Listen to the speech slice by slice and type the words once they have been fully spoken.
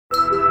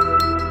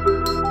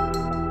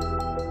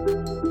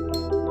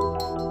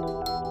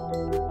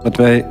Wat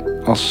wij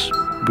als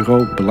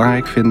bureau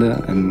belangrijk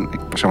vinden, en ik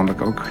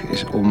persoonlijk ook,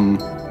 is om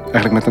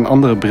eigenlijk met een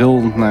andere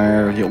bril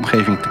naar je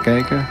omgeving te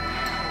kijken.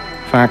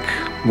 Vaak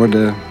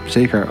worden,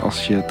 zeker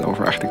als je het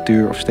over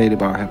architectuur of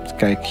stedenbouw hebt,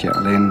 kijk je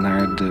alleen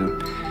naar de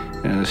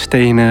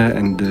stenen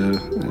en de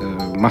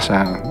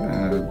massa,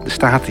 de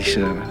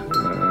statische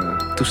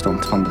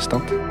toestand van de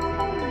stad.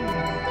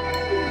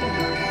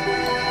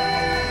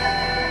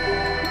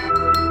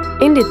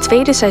 In dit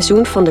tweede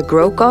seizoen van de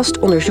Growcast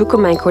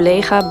onderzoeken mijn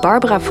collega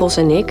Barbara Vos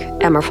en ik,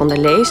 Emma van der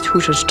Leest,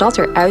 hoe zo'n stad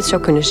eruit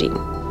zou kunnen zien.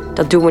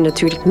 Dat doen we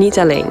natuurlijk niet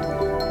alleen.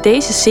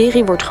 Deze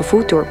serie wordt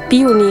gevoed door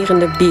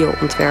pionierende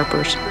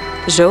bio-ontwerpers,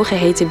 de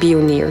zogeheten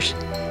bioniers,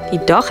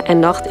 die dag en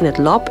nacht in het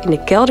lab in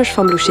de kelders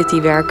van Blue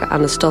City werken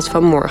aan de stad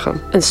van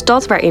morgen. Een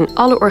stad waarin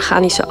alle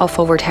organische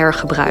afval wordt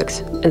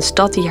hergebruikt. Een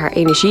stad die haar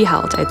energie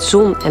haalt uit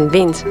zon en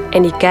wind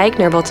en die kijkt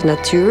naar wat de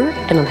natuur,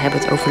 en dan hebben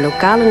we het over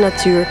lokale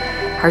natuur,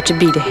 haar te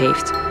bieden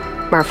heeft.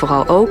 Maar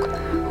vooral ook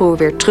hoe we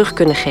weer terug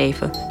kunnen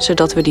geven,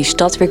 zodat we die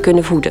stad weer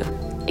kunnen voeden.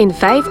 In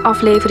 5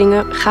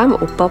 afleveringen gaan we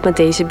op pad met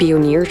deze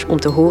pioniers om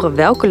te horen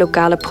welke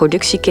lokale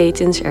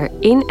productieketens er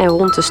in en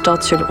rond de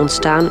stad zullen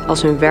ontstaan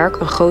als hun werk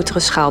een grotere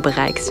schaal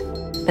bereikt.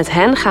 Met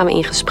hen gaan we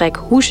in gesprek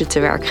hoe ze te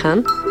werk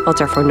gaan, wat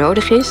daarvoor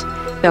nodig is,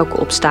 welke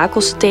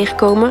obstakels ze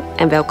tegenkomen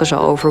en welke ze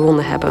al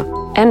overwonnen hebben.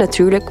 En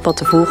natuurlijk wat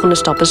de volgende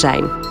stappen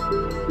zijn.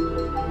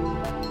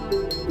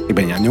 Ik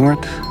ben Jan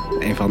Jongert,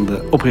 een van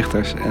de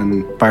oprichters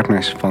en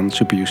partners van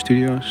Superuse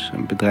Studios.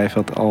 Een bedrijf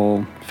dat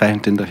al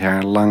 25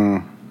 jaar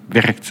lang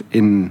werkt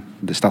in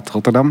de stad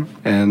Rotterdam.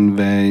 En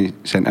wij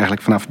zijn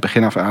eigenlijk vanaf het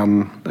begin af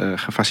aan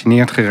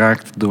gefascineerd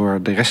geraakt door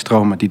de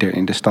reststromen die er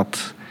in de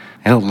stad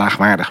heel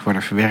laagwaardig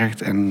worden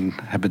verwerkt. En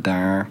hebben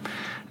daar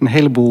een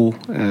heleboel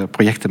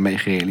projecten mee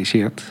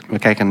gerealiseerd. We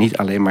kijken niet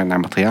alleen maar naar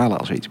materialen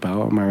als we iets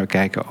bouwen, maar we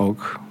kijken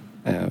ook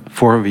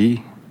voor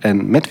wie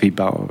en met wie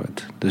bouwen we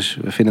het. Dus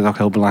we vinden het ook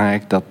heel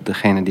belangrijk dat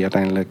degenen die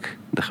uiteindelijk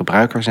de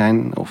gebruiker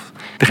zijn, of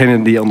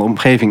degenen die aan de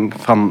omgeving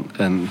van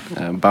een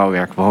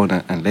bouwwerk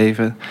wonen en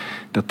leven,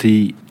 dat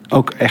die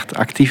ook echt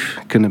actief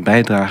kunnen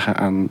bijdragen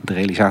aan de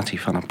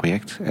realisatie van een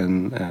project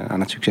en aan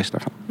het succes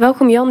daarvan.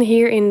 Welkom Jan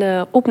hier in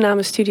de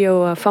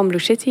opnamestudio van Blue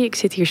City. Ik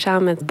zit hier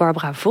samen met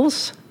Barbara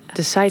Vos,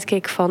 de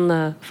sidekick van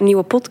een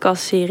nieuwe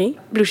podcastserie.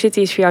 Blue City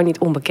is voor jou niet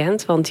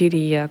onbekend, want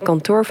jullie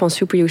kantoor van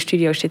Superuse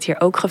Studios zit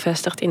hier ook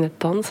gevestigd in het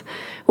pand.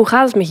 Hoe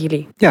gaat het met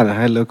jullie? Ja,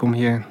 heel leuk om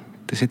hier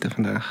te zitten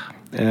vandaag.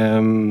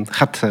 Het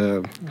gaat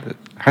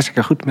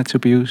hartstikke goed met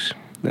Superuse.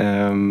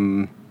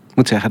 Ik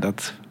moet zeggen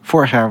dat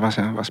vorig jaar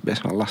was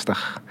best wel een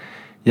lastig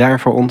jaar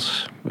voor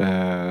ons.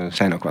 We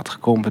zijn ook wat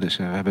gekrompen, dus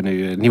we hebben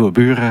nu nieuwe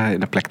buren in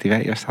de plek die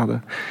wij eerst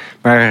hadden.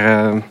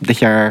 Maar dit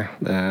jaar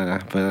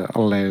hebben we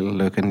allerlei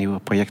leuke nieuwe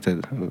projecten,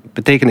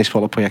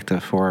 betekenisvolle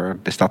projecten voor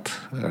de stad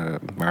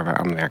waar we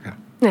aan werken.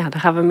 Ja, daar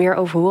gaan we meer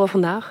over horen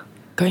vandaag.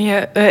 Kan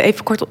je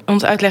even kort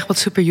ons uitleggen wat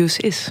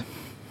Superuse is?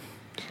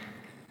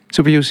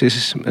 Superuse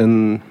is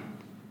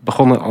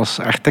begonnen als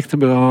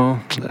architectenbureau,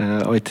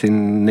 ooit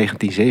in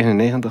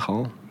 1997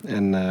 al.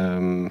 En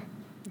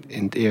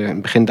in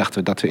het begin dachten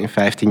we dat we in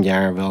 15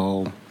 jaar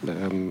wel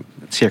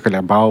het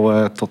circulair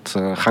bouwen tot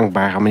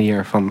gangbare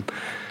manier van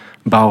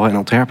bouwen en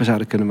ontwerpen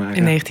zouden kunnen maken.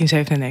 In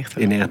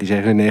 1997. In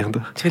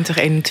 1997.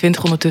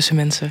 2021 ondertussen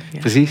mensen. Ja.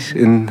 Precies.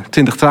 In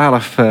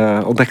 2012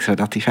 ontdekten we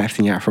dat die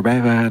 15 jaar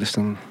voorbij waren. Dus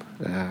dan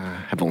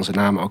hebben we onze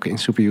naam ook in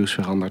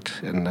Superuse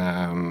veranderd. En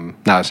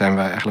zijn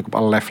we eigenlijk op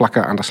allerlei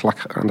vlakken aan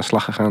de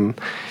slag gegaan.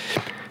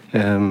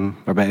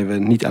 Waarbij we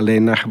niet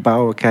alleen naar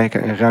gebouwen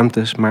kijken en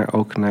ruimtes, maar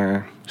ook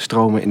naar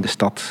stromen in de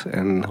stad.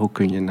 En hoe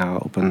kun je nou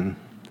op een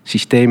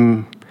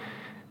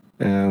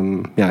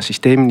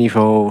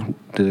systeemniveau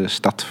de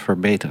stad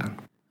verbeteren.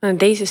 In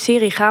deze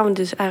serie gaan we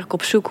dus eigenlijk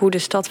op zoek hoe de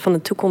stad van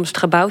de toekomst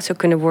gebouwd zou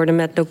kunnen worden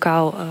met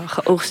lokaal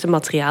geoogste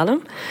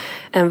materialen.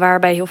 En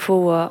waarbij heel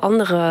veel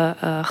andere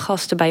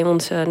gasten bij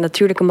ons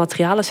natuurlijke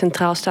materialen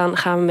centraal staan,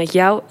 gaan we met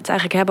jou het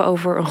eigenlijk hebben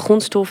over een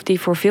grondstof die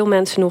voor veel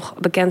mensen nog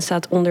bekend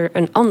staat onder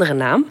een andere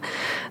naam,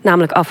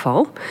 namelijk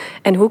afval.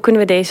 En hoe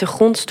kunnen we deze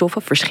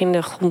grondstoffen,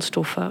 verschillende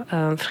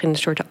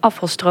soorten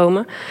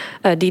afvalstromen,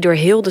 die door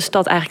heel de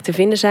stad eigenlijk te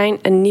vinden zijn,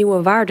 een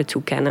nieuwe waarde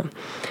toekennen.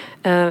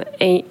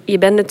 En je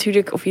bent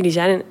natuurlijk, of jullie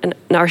zijn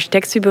een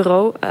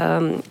architectenbureau.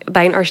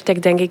 Bij een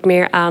architect denk ik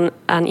meer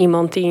aan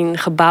iemand die een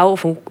gebouw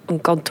of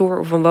een kantoor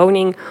of een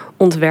woning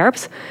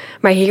ontwerpt.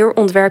 Maar hier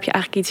ontwerp je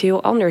eigenlijk iets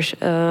heel anders.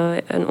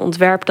 Een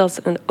ontwerp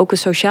dat ook een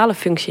sociale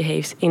functie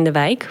heeft in de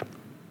wijk.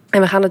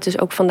 En we gaan het dus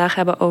ook vandaag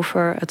hebben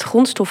over het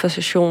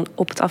grondstoffenstation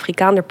op het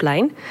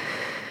Afrikaanderplein.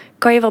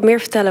 Kan je wat meer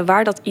vertellen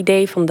waar dat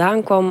idee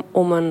vandaan kwam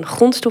om een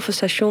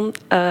grondstoffenstation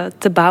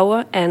te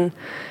bouwen? En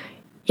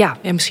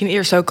misschien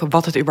eerst ook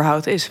wat het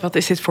überhaupt is. Wat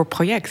is dit voor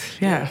project?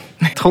 Ja.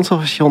 Het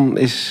grondstoffenstation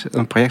is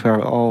een project waar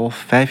we al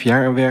 5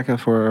 jaar aan werken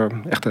voor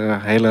echt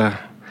een hele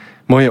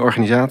mooie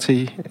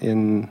organisatie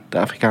in de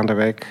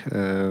Afrikaanderwijk.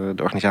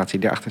 De organisatie die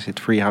daarachter zit,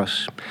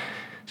 Freehouse,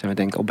 zijn we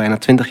denk ik al bijna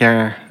 20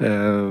 jaar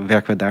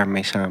werken we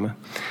daarmee samen.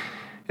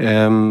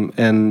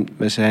 En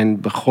we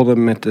zijn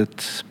begonnen met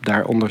het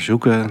daar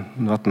onderzoeken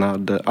wat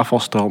nou de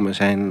afvalstromen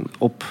zijn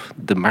op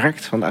de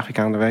markt van de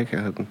Afrikaanderwijk.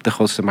 De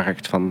grootste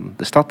markt van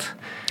de stad.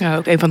 Ja,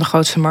 ook een van de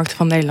grootste markten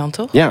van Nederland,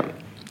 toch? Ja.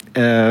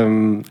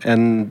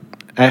 En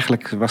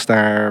eigenlijk was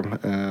daar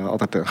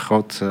altijd een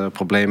groot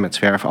probleem met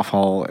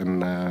zwerfafval.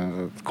 En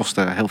het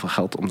kostte heel veel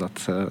geld om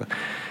dat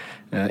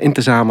in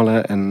te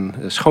zamelen en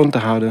schoon te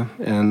houden.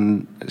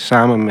 En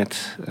samen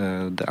met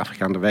de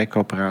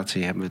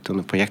Afrikaanderwijkcoöperatie hebben we toen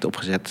een project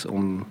opgezet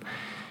om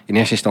in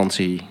eerste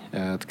instantie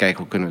te kijken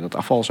hoe kunnen we dat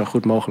afval zo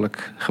goed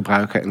mogelijk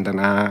gebruiken. En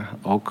daarna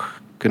ook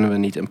kunnen we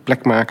niet een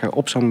plek maken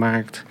op zo'n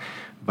markt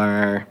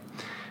waar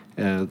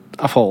het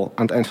afval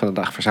aan het eind van de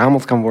dag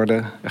verzameld kan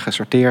worden,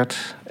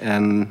 gesorteerd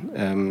en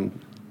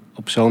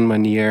op zo'n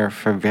manier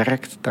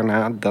verwerkt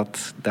daarna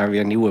dat daar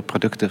weer nieuwe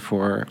producten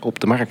voor op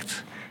de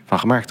markt van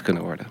gemaakt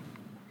kunnen worden.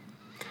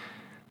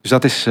 Dus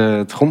dat is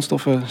het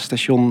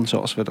grondstoffenstation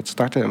zoals we dat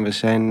starten.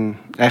 En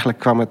eigenlijk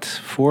kwam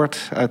het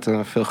voort uit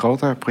een veel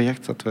groter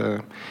project dat we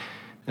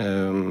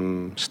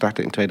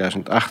starten in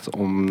 2008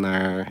 om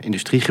naar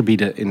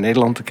industriegebieden in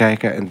Nederland te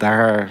kijken en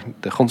daar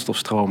de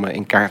grondstofstromen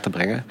in kaart te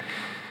brengen.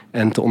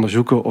 En te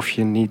onderzoeken of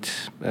je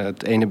niet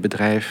het ene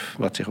bedrijf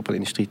wat zich op een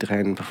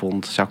industrieterrein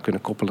bevond zou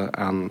kunnen koppelen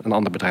aan een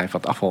ander bedrijf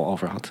wat afval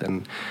over had.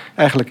 En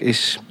eigenlijk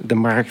is de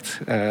markt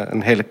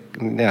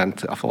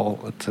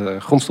het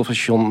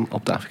grondstoffenstation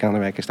op de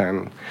Afrikaanderwijk is daar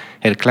een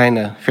hele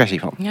kleine versie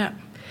van. Ja,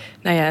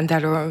 nou ja, en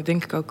daardoor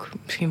denk ik ook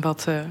misschien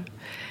wat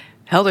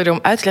helderder om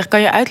uit te leggen.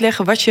 Kan je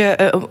uitleggen wat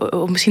je,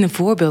 misschien een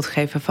voorbeeld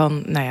geven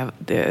van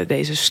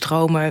deze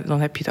stromen,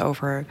 dan heb je het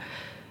over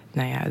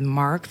de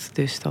markt,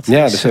 dus dat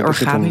is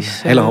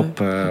organisch. Een hele hoop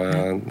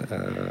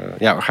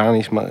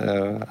organisch,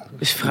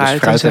 dus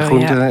fruit en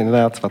groenten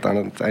inderdaad, wat aan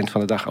het eind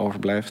van de dag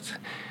overblijft.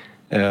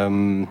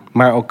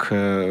 Maar ook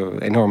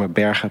enorme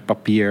bergen,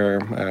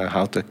 papier,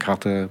 houten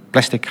kratten,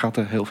 plastic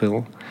kratten, heel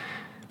veel.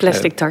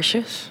 Plastic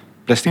tasjes.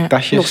 Plastic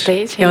tasjes. Nog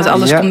steeds. Ja, want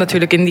alles komt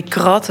natuurlijk in die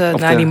kratten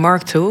naar die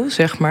markt toe,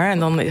 zeg maar. En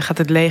dan gaat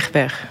het leeg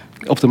weg.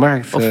 Op de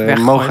markt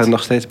mogen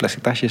nog steeds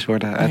plastic tasjes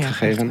worden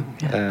uitgegeven.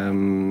 Ja.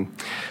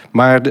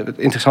 Maar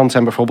interessant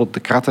zijn bijvoorbeeld de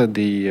kratten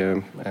die,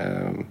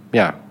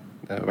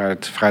 waar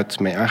het fruit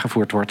mee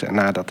aangevoerd wordt. En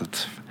nadat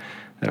het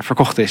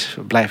verkocht is,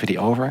 blijven die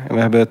over. En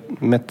we hebben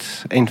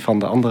met een van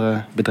de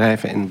andere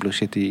bedrijven in Blue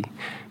City,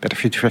 bij de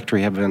Future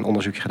Factory, hebben we een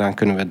onderzoekje gedaan.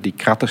 Kunnen we die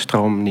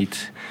krattenstroom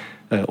niet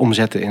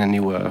omzetten in een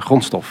nieuwe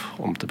grondstof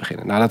om te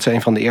beginnen? Nou, dat is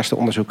een van de eerste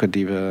onderzoeken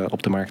die we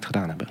op de markt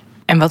gedaan hebben.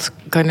 En wat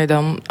kan je er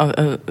dan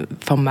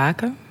van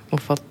maken?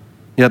 Of wat?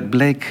 Ja, het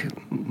bleek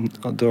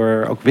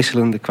door ook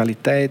wisselende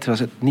kwaliteit was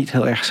het niet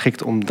heel erg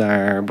geschikt om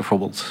daar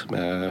bijvoorbeeld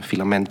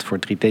filament voor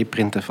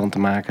 3D-printen van te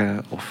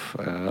maken of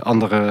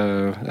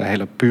andere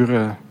hele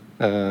pure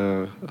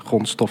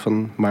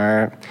grondstoffen.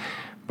 Maar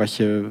wat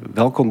je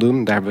wel kon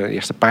doen, daar hebben we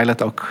eerst de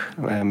pilot ook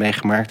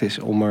meegemaakt, is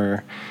om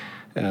er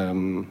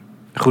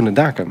groene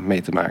daken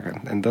mee te maken.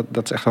 En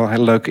dat is echt wel een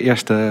hele leuke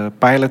eerste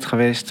pilot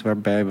geweest,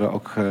 waarbij we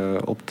ook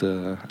op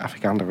de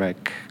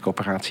Afrikaanderwijk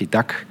coöperatie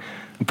dak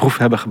een proef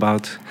hebben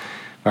gebouwd,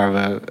 waar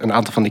we een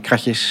aantal van die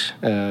kratjes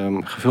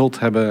gevuld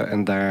hebben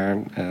en daar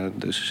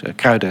dus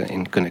kruiden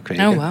in kunnen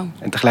kweken. Oh, wow.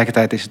 En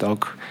tegelijkertijd is het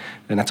ook,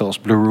 net zoals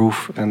Blue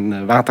Roof,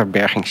 een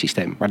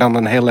waterbergingssysteem. Maar dan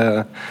een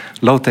hele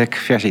low-tech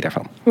versie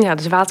daarvan. Ja,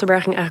 dus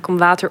waterberging eigenlijk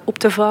om water op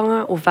te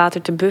vangen of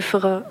water te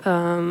bufferen.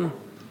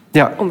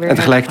 En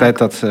tegelijkertijd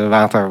dat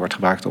water wordt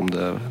gebruikt om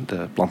de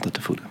planten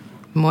te voeden.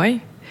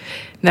 Mooi.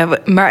 Nou,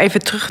 maar even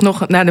terug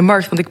nog naar de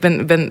markt. Want ik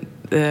ben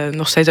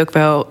nog steeds ook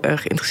wel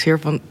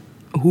geïnteresseerd van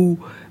hoe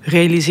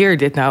realiseer je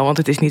dit nou? Want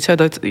het is niet zo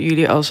dat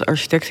jullie als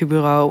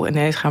architectenbureau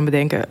ineens gaan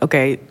bedenken,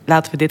 oké,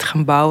 laten we dit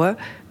gaan bouwen.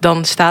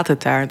 Dan staat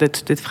het daar.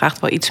 Dit vraagt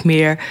wel iets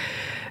meer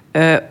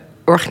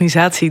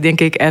organisatie,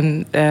 denk ik.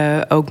 En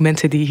ook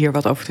mensen die hier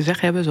wat over te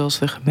zeggen hebben, zoals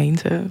de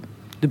gemeente,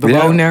 de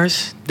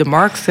bewoners, de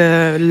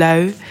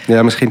marktlui.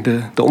 Ja, misschien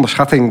de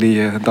onderschatting die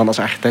je dan als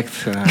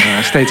architect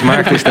steeds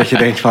maakt, is dat je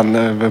denkt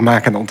van we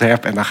maken een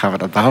ontwerp en dan gaan we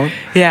dat bouwen.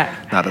 Ja.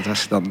 Nou, dat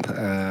was dan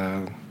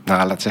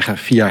laat zeggen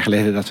 4 jaar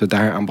geleden dat we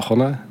daar aan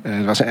begonnen.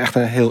 Het was echt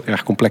een heel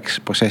erg complex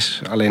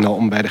proces. Alleen al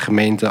om bij de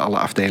gemeente alle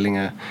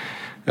afdelingen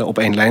op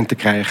één lijn te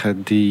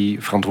krijgen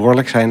die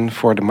verantwoordelijk zijn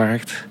voor de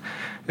markt.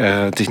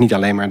 Het is niet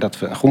alleen maar dat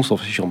we een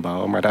grondstoffenstation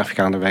bouwen, maar de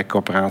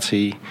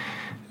Afrikaanderwijkcoöperatie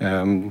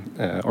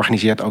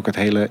organiseert ook het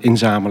hele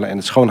inzamelen en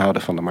het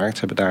schoonhouden van de markt.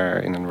 Ze hebben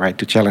daar in een Right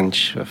to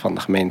Challenge van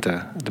de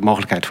gemeente de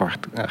mogelijkheid voor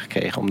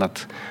gekregen om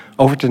dat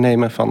over te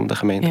nemen van de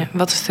gemeente.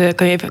 Ja,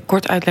 kan je even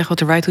kort uitleggen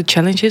wat de Right to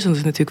Challenge is? Want dat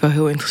is natuurlijk wel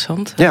heel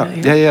interessant. Ja,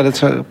 dat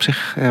is op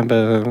zich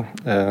hebben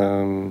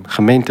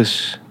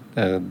gemeentes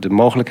de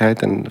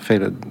mogelijkheid, en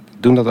velen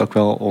doen dat ook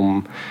wel,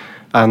 om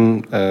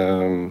aan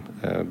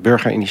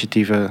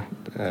burgerinitiatieven,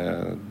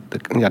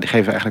 die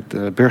geven eigenlijk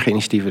de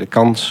burgerinitiatieven de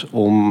kans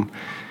om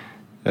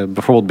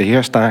bijvoorbeeld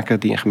beheerstaken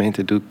die een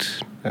gemeente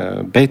doet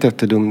beter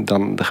te doen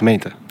dan de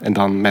gemeente. En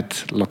dan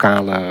met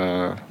lokale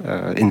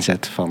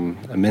inzet van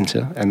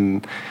mensen.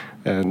 En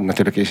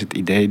natuurlijk is het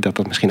idee dat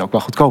dat misschien ook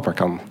wel goedkoper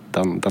kan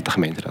dan dat de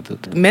gemeente dat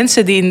doet.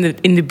 Mensen die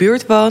in de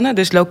buurt wonen,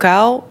 dus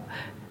lokaal,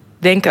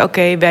 denken,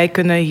 oké, wij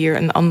kunnen hier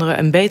een andere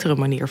en betere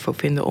manier voor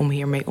vinden om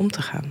hiermee om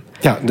te gaan.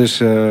 Ja, dus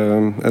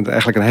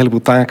eigenlijk een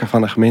heleboel taken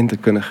van een gemeente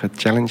kunnen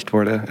gechallenged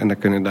worden. En dan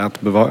kunnen inderdaad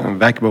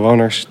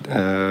wijkbewoners,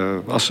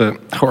 als ze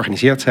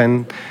georganiseerd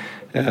zijn,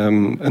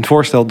 een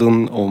voorstel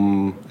doen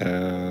om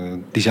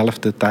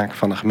diezelfde taak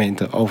van de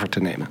gemeente over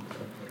te nemen.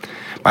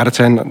 Maar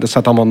dat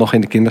staat allemaal nog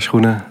in de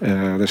kinderschoenen.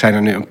 Er zijn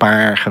er nu een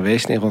paar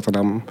geweest in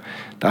Rotterdam.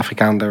 De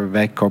Afrikaner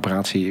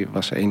Wijkcoöperatie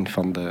was een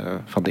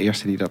van de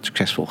eerste die dat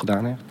succesvol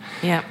gedaan heeft.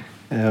 Ja.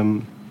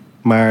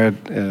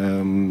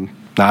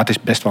 Het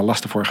is best wel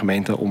lastig voor een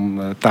gemeente om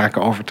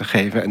taken over te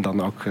geven. En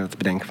dan ook te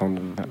bedenken van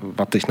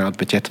wat is nou het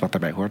budget wat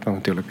daarbij hoort. Want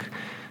natuurlijk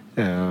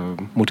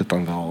moet het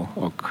dan wel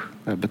ook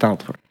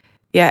betaald worden.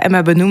 Ja,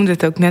 Emma benoemde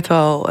het ook net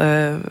al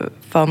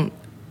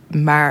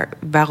maar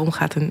waarom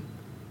gaat een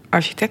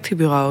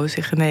architectenbureau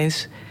zich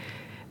ineens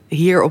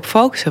hierop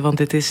focussen? Want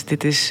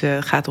dit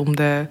gaat om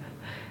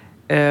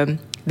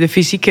de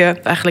fysieke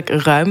eigenlijk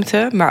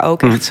ruimte, maar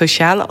ook echt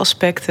sociale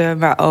aspecten,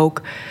 maar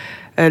ook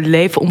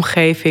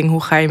leefomgeving,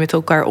 hoe ga je met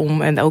elkaar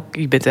om? En ook,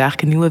 je bent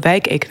eigenlijk een nieuwe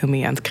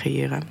wijkeconomie aan het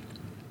creëren.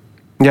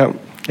 Ja,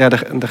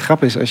 de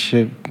grap is,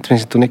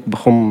 tenminste toen ik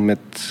begon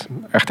met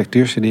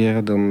architectuur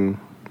studeren, dan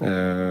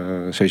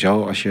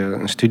sowieso als je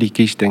een studie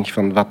kiest, denk je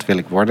van wat wil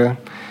ik worden?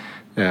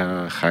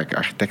 Ga ik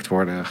architect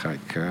worden? Ga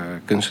ik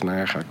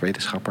kunstenaar? Ga ik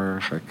wetenschapper?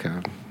 Ga ik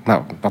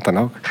wat dan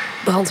ook?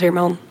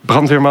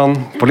 Brandweerman,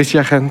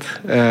 politieagent.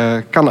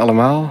 Kan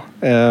allemaal.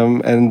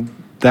 En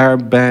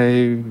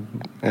daarbij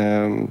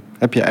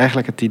heb je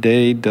eigenlijk het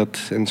idee dat,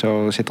 en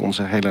zo zit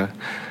onze hele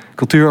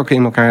cultuur ook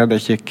in elkaar,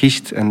 dat je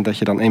kiest en dat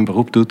je dan één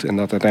beroep doet en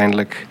dat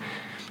uiteindelijk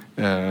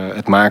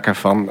het maken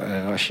van,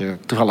 als je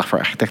toevallig voor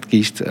architect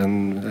kiest,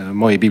 een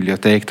mooie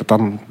bibliotheek, dat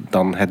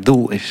dan het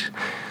doel is.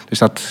 Dus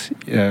dat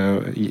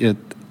het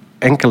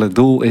enkele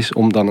doel is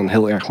om dan een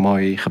heel erg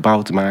mooi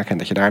gebouw te maken en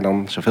dat je daar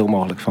dan zoveel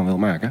mogelijk van wil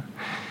maken.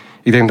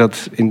 Ik denk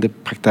dat in de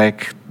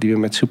praktijk die we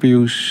met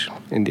Superuse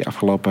in die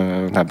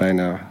afgelopen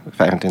bijna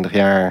 25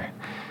 jaar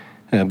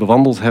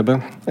bewandeld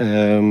hebben,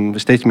 we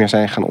steeds meer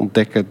zijn gaan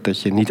ontdekken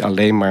dat je niet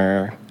alleen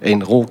maar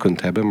één rol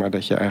kunt hebben, maar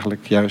dat je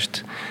eigenlijk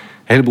juist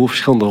een heleboel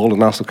verschillende rollen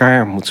naast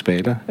elkaar moet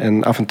spelen.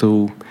 En af en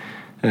toe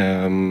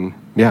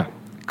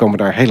komen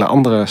daar hele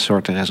andere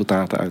soorten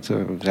resultaten uit.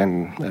 We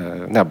zijn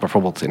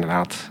bijvoorbeeld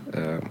inderdaad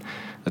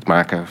het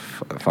maken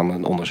van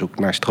een onderzoek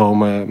naar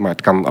stromen, maar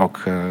het kan ook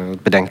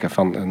het bedenken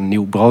van een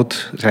nieuw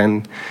brood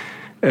zijn.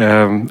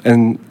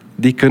 En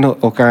die kunnen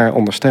elkaar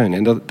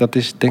ondersteunen. En dat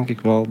is denk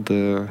ik wel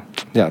de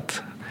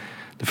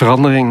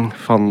verandering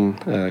van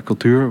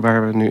cultuur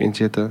waar we nu in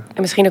zitten.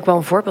 En misschien ook wel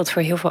een voorbeeld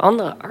voor heel veel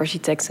andere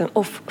architecten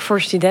of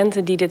voor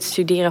studenten die dit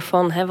studeren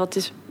van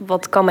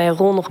wat kan mijn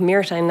rol nog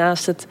meer zijn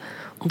naast het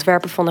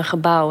ontwerpen van een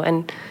gebouw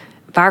en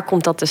waar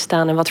komt dat te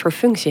staan en wat voor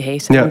functie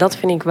heeft het? Ja. En dat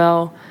vind ik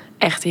wel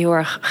echt heel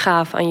erg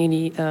gaaf aan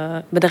jullie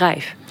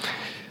bedrijf.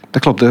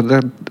 Dat klopt.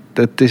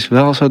 Het is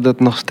wel zo dat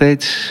nog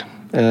steeds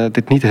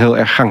dit niet heel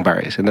erg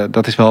gangbaar is. En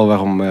dat is wel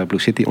waarom Blue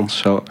City ons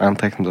zo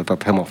aantrekt, omdat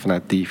dat helemaal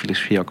vanuit die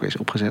filosofie ook is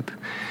opgezet.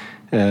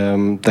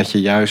 Dat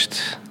je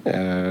juist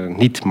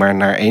niet maar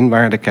naar één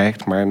waarde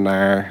kijkt, maar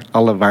naar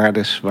alle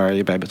waardes waar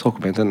je bij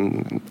betrokken bent.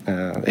 En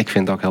ik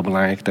vind het ook heel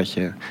belangrijk dat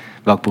je,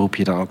 welk beroep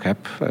je dan ook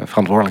hebt,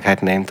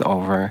 verantwoordelijkheid neemt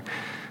over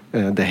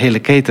de hele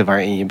keten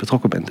waarin je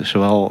betrokken bent. Dus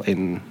zowel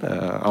in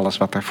alles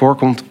wat daarvoor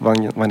komt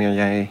wanneer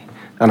jij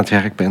aan het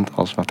werk bent,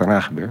 als wat daarna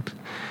gebeurt.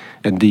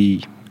 En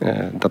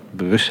dat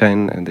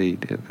bewustzijn en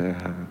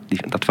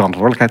dat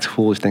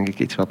verantwoordelijkheidsgevoel is denk ik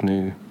iets wat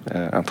nu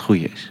aan het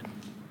groeien is.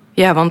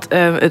 Ja, want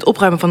het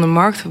opruimen van de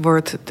markt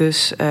wordt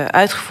dus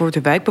uitgevoerd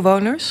door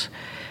wijkbewoners.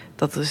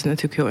 Dat is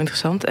natuurlijk heel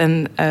interessant.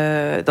 En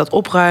dat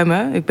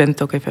opruimen, ik ben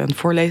het ook even aan het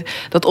voorlezen.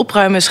 Dat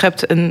opruimen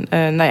schept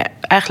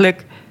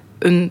eigenlijk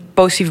een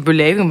positieve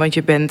beleving. Want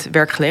je bent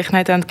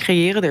werkgelegenheid aan het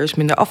creëren. Er is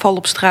minder afval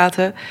op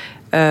straten.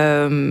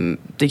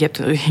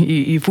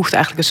 Je voegt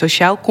eigenlijk een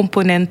sociaal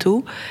component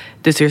toe.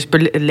 Dus er is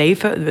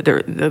leven,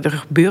 er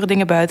gebeuren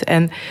dingen buiten.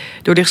 En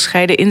door de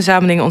gescheiden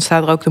inzameling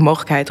ontstaat er ook de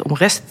mogelijkheid om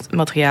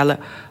restmaterialen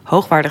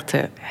hoogwaardig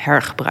te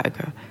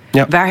hergebruiken.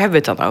 Ja. Waar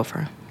hebben we het dan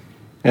over?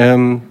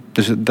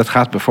 Dus dat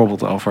gaat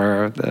bijvoorbeeld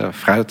over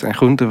fruit en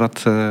groenten,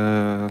 wat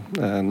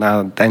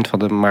na het eind van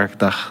de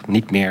marktdag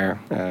niet meer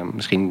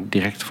misschien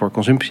direct voor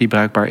consumptie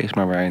bruikbaar is,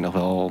 maar waar je nog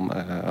wel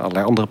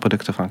allerlei andere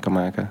producten van kan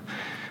maken.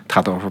 Het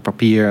gaat over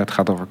papier, het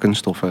gaat over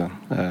kunststoffen,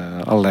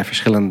 allerlei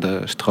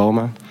verschillende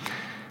stromen.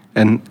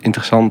 En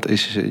interessant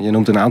is, je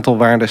noemt een aantal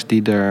waardes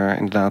die er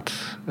inderdaad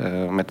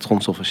met het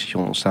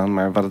grondstoffenstation ontstaan.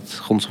 Maar wat het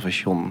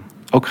grondstoffenstation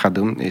ook gaat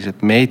doen, is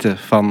het meten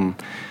van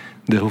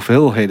de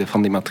hoeveelheden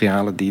van die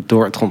materialen die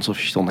door het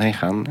grondstoffenstation heen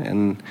gaan.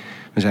 En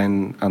we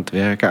zijn aan het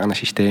werken aan een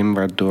systeem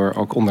waardoor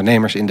ook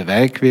ondernemers in de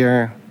wijk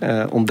weer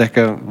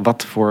ontdekken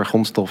wat voor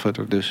grondstoffen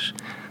er dus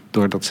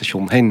door dat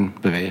station heen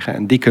bewegen.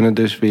 En die kunnen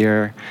dus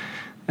weer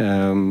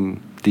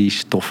die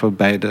stoffen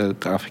bij de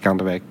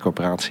Afrikaner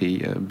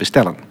Wijkcoöperatie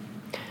bestellen.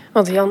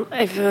 Want Jan,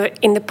 even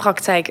in de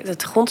praktijk.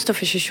 Het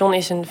grondstoffenstation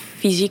is een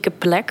fysieke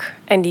plek.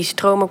 En die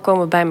stromen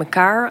komen bij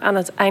elkaar aan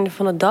het einde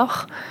van de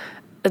dag.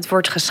 het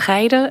wordt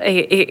gescheiden.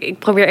 Ik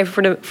probeer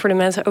even voor de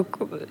mensen ook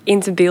in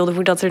te beelden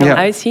hoe dat er dan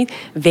uitziet.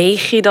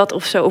 Weeg je dat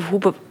of zo? Of hoe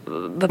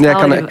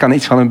bepaal je... Ik kan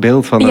iets van een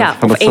beeld van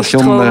het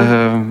station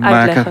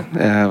maken.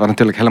 Wat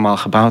natuurlijk helemaal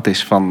gebouwd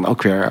is van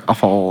ook weer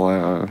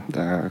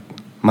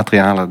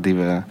afvalmaterialen die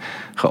we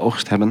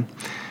geoogst hebben.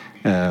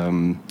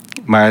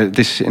 Maar het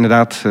is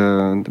inderdaad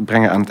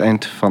brengen aan het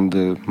eind van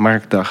de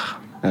marktdag...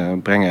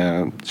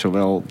 brengen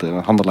zowel de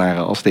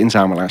handelaren als de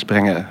inzamelaars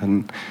brengen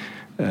hun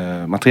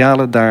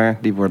materialen daar.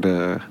 Die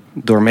worden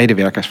door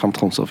medewerkers van het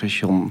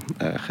grondstofstation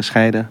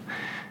gescheiden.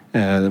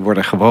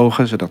 Worden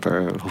gewogen, zodat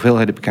er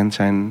hoeveelheden bekend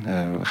zijn.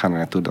 We gaan er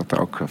naartoe dat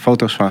er ook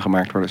foto's van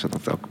gemaakt worden, zodat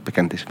het ook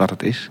bekend is wat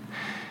het is.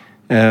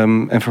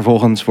 En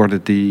vervolgens worden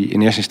die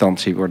in eerste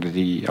instantie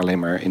alleen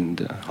maar in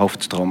de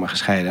hoofdstromen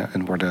gescheiden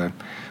en worden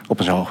op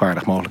een zo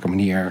hoogwaardig mogelijke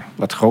manier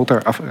wat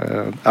groter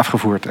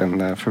afgevoerd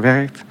en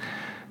verwerkt.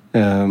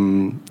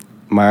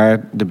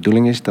 Maar de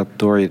bedoeling is dat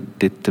door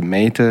dit te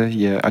meten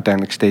je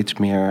uiteindelijk steeds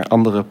meer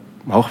andere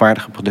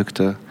hoogwaardige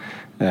producten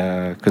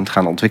kunt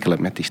gaan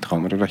ontwikkelen met die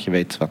stromen, doordat je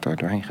weet wat er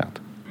doorheen gaat.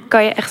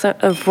 Kan je echt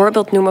een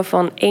voorbeeld noemen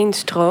van één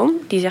stroom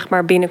die zeg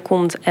maar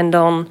binnenkomt en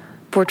dan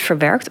wordt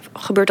verwerkt?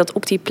 Gebeurt dat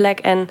op die plek?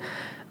 En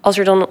als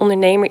er dan een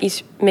ondernemer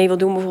iets mee wil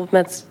doen, bijvoorbeeld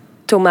met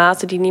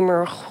tomaten die niet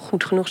meer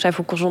goed genoeg zijn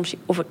voor consumptie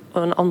of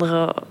een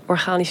andere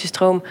organische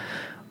stroom,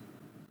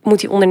 moet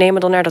die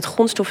ondernemer dan naar dat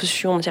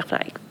grondstoffenstation en zegt van,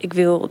 ik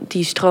wil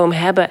die stroom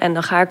hebben en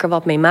dan ga ik er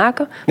wat mee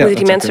maken? Moeten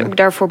die mensen ook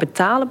daarvoor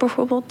betalen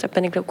bijvoorbeeld? Daar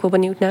ben ik ook wel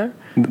benieuwd naar.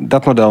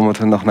 Dat model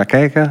moeten we nog naar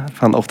kijken.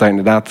 Van of daar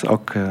inderdaad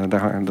ook,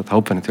 dat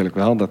hopen we natuurlijk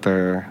wel, dat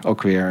er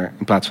ook weer,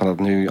 in plaats van dat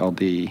nu al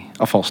die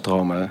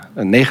afvalstromen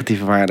een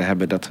negatieve waarde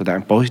hebben, dat we daar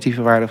een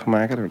positieve waarde van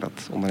maken,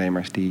 doordat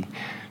ondernemers die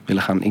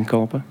willen gaan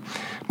inkopen.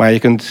 Maar je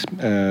kunt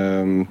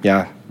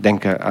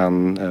denken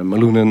aan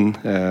meloenen,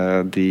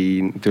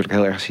 die natuurlijk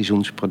heel erg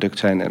seizoensproduct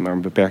zijn en maar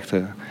een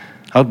beperkte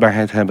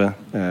houdbaarheid hebben,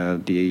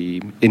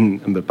 die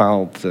in een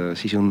bepaald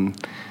seizoen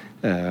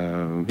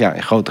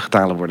in grote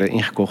getalen worden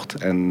ingekocht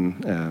en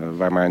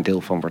waar maar een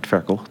deel van wordt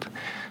verkocht.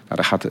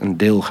 Nou, een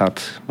deel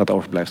wat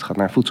overblijft gaat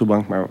naar een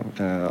voedselbank, maar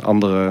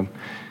andere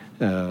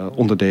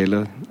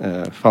onderdelen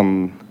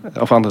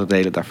andere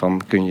delen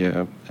daarvan kun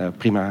je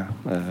prima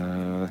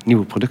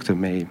nieuwe producten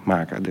mee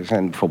maken. Er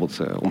zijn bijvoorbeeld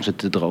om ze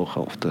te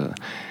drogen of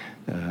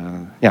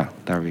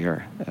daar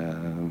weer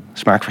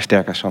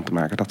smaakversterkers van te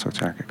maken, dat soort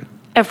zaken.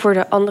 En voor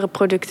de andere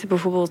producten,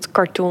 bijvoorbeeld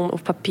karton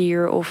of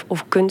papier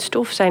of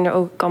kunststof,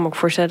 kan me ook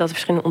voorstellen dat er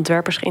verschillende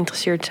ontwerpers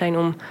geïnteresseerd zijn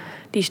om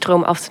die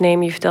stroom af te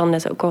nemen. Je vertelde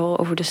net ook al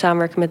over de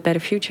samenwerking met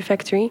Better Future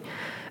Factory.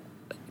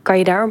 Kan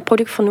je daar een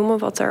product van noemen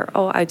wat er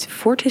al uit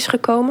voort is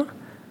gekomen?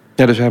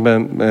 Ja, dus we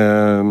hebben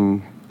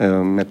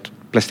met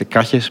plastic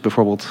kratjes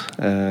bijvoorbeeld.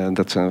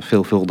 Dat is een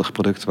veelvuldig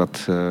product. Daar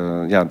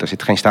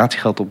zit geen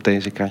statiegeld op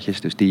deze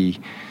kratjes. Dus die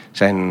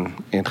zijn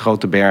in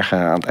grote bergen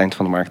aan het eind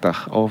van de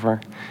marktdag over.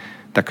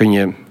 Daar kun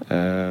je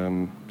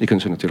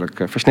kunt ze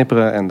natuurlijk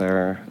versnipperen en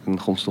daar een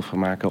grondstof van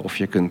maken. Of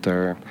je kunt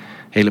er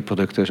hele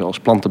producten zoals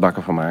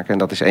plantenbakken van maken. En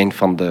dat is een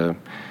van de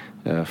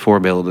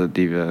voorbeelden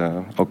die we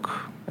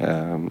ook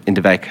in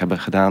de wijk hebben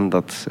gedaan.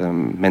 Dat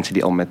mensen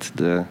die al met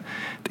het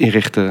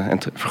inrichten en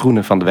het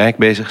vergroenen van de wijk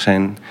bezig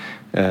zijn,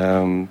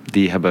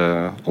 die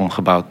hebben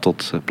omgebouwd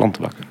tot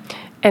plantenbakken.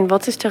 En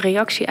wat is de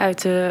reactie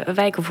uit de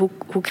wijk? Of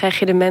hoe krijg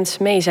je de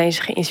mensen mee? Zijn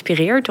ze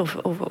geïnspireerd of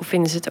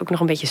vinden ze het ook nog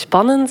een beetje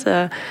spannend?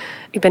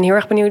 Ik ben heel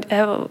erg benieuwd.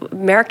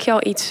 Merk je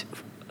al iets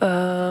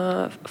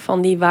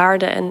van die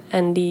waarden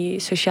en die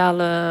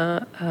sociale...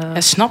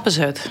 snappen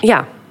ze het?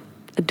 Ja,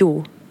 het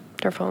doel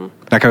daarvan.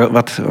 Nou,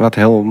 wat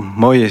heel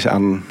mooi is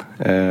aan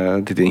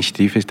dit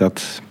initiatief is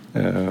dat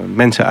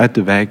mensen uit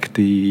de wijk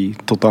die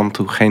tot dan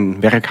toe geen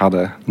werk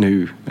hadden,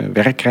 nu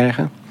werk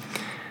krijgen.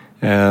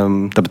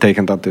 Dat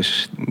betekent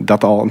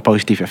dat al een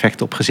positief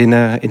effect op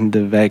gezinnen in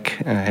de wijk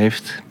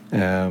heeft.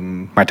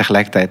 Maar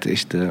tegelijkertijd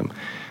is de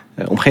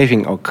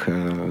omgeving ook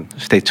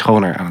steeds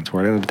schoner aan het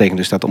worden. Dat betekent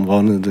dus dat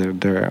omwonenden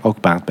er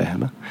ook baat bij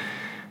hebben.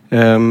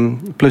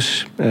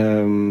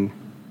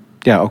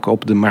 Ook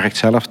op de markt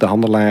zelf, de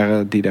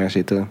handelaren die daar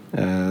zitten,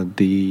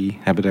 die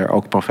hebben er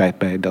ook profijt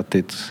bij dat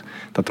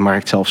de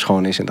markt zelf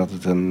schoon is en dat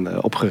het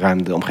een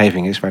opgeruimde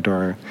omgeving is,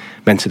 waardoor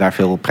mensen daar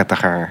veel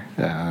prettiger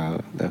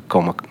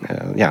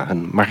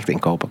hun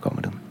marktinkopen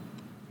komen doen.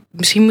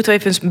 Misschien moeten we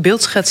even een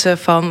beeld schetsen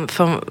van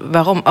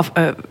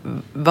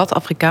wat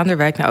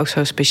Afrikaanderwijk nou ook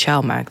zo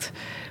speciaal maakt.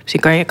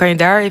 Misschien kan je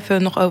daar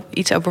even nog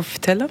iets over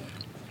vertellen?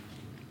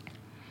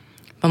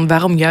 Want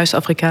waarom juist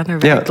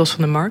Afrikaanderwijk los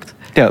van de markt?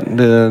 Ja,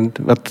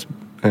 wat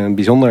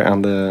bijzonder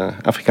aan de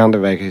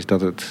Afrikaanderwijk is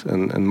dat het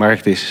een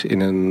markt is in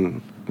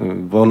een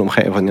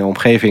woonomgeving, een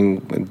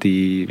omgeving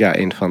die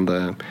een van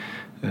de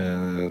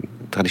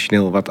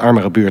traditioneel wat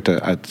armere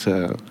buurten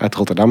uit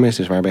Rotterdam is.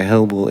 Dus waarbij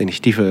heel veel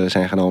initiatieven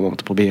zijn genomen om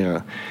te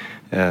proberen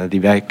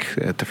die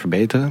wijk te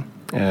verbeteren.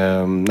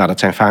 Dat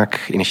zijn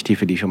vaak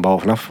initiatieven die van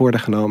bovenaf worden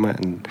genomen.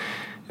 En,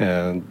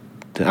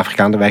 de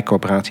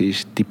Afrikaanderwijkcorporatie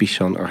is typisch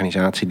zo'n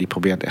organisatie die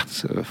probeert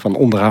echt van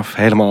onderaf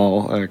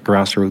helemaal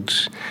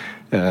grassroots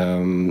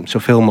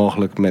Zoveel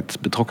mogelijk met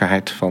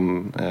betrokkenheid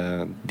van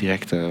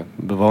directe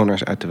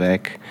bewoners uit de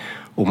wijk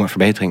om een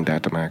verbetering daar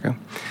te maken.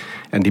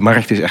 En die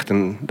markt is echt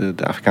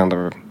de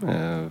Afrikaner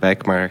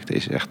wijkmarkt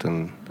is echt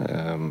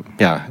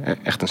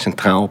echt een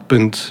centraal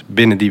punt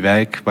binnen die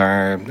wijk,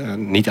 waar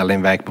niet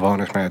alleen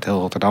wijkbewoners, maar uit heel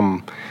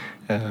Rotterdam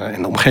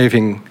en de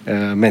omgeving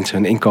mensen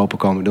hun inkopen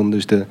komen doen.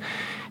 Dus de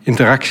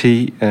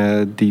interactie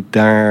die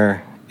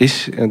daar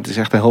is, het is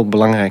echt een heel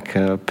belangrijk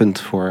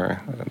punt voor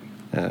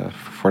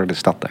de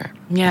stad daar.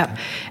 Ja,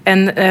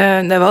 en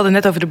we hadden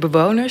net over de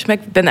bewoners, maar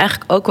ik ben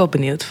eigenlijk ook wel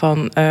benieuwd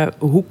van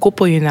hoe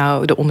koppel je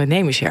nou de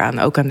ondernemers hier aan,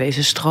 ook aan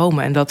deze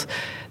stromen en dat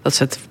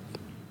ze het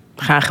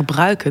gaan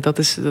gebruiken. Dat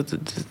is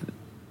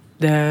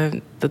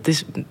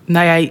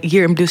nou ja,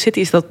 hier in Blue City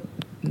is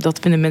dat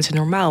vinden mensen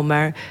normaal,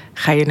 maar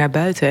ga je naar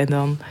buiten en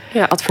dan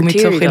kom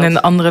je toch in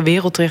een andere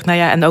wereld terecht. Nou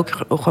ja, en ook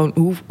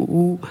gewoon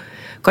hoe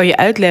kan je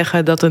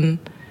uitleggen dat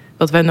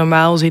wat wij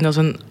normaal zien als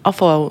een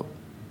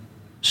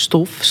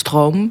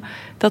afvalstroom,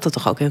 dat het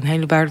toch ook een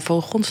hele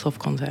waardevolle grondstof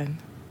kan zijn.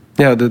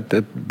 Ja,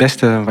 het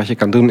beste wat je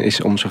kan doen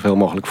is om zoveel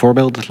mogelijk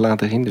voorbeelden te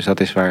laten zien. Dus dat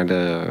is waar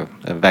de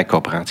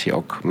wijkcoöperatie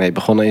ook mee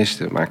begonnen is.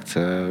 Het maakt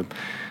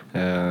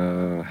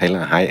hele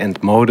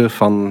high-end mode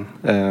van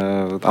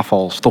het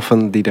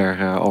afvalstoffen die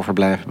er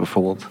overblijven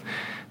bijvoorbeeld.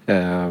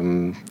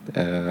 En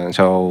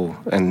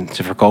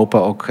ze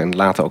verkopen ook en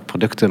laten ook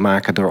producten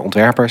maken door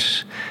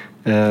ontwerpers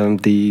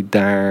die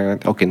daar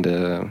ook in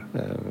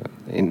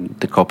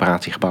de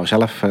coöperatiegebouw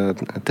zelf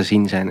te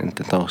zien zijn en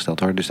tentoongesteld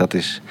worden. Dus dat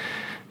is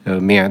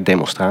meer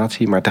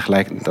demonstratie, maar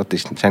tegelijk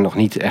zijn nog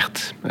niet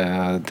echt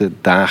de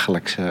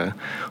dagelijkse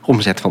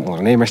omzet van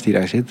ondernemers die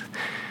daar zit.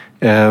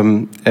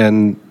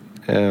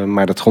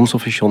 Maar dat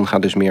grondstofstation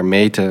gaat dus meer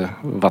meten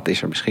wat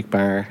is er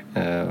beschikbaar,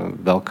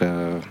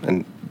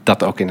 en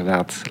dat ook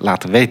inderdaad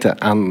laten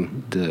weten aan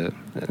de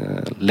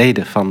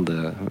leden van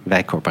de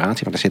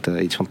wijkcorporatie. Want er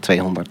zitten iets van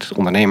 200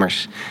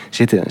 ondernemers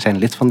zijn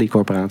lid van die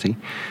corporatie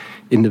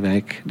in de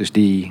wijk. Dus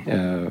die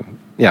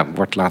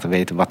wordt laten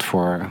weten wat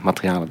voor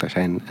materialen er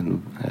zijn.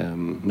 En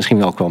misschien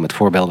wel ook wel met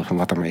voorbeelden van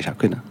wat ermee zou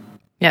kunnen.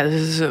 Ja,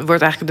 dus er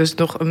wordt eigenlijk dus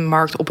nog een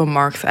markt op een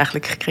markt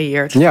eigenlijk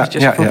gecreëerd. Ja,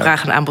 dus voor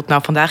vraag en aanbod.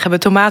 Nou, vandaag hebben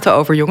we tomaten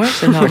over,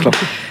 jongens. En dan,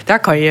 daar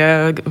kan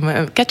je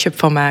ketchup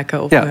van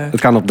maken. Het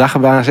kan op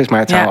dagbasis, maar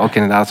het zou ook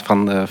inderdaad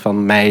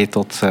van mei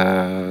tot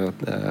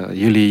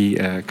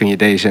juli kun je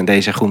deze en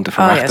deze groenten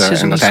verwachten.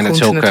 En dan zijn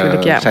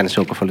het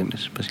zulke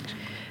volumes, precies.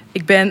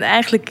 Ik ben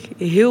eigenlijk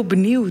heel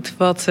benieuwd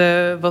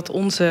wat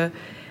onze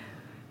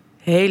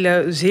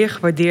hele zeer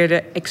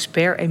gewaardeerde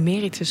expert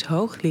emeritus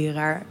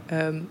hoogleraar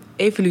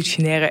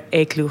evolutionaire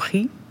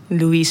ecologie,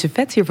 Louise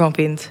Vet, hiervan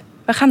vindt.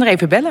 We gaan er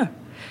even bellen.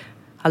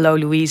 Hallo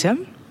Louise.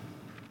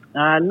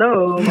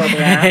 Hallo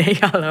Barbara. Hey,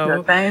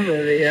 hallo. Daar zijn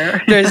we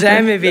weer. Daar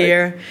zijn we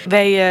weer.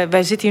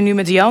 Wij zitten hier nu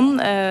met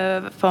Jan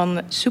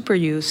van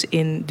Superuse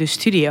in de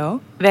studio.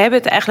 We hebben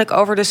het eigenlijk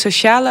over de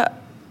sociale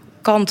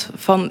kant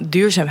van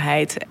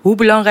duurzaamheid. Hoe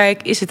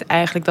belangrijk is het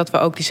eigenlijk dat we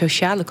ook die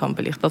sociale kant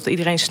belichten? Dat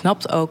iedereen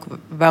snapt ook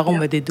waarom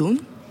we dit doen?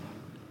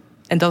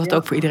 En dat het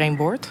ook voor iedereen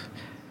wordt?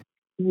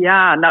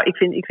 Ja, nou, ik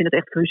vind het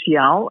echt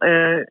cruciaal.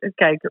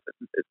 Kijk,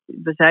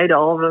 we zeiden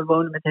al, we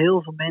wonen met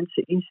heel veel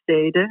mensen in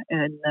steden.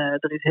 En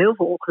er is heel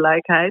veel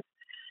ongelijkheid.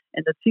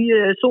 En dat zie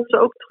je soms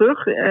ook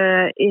terug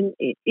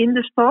in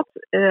de stad.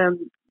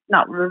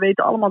 We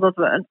weten allemaal dat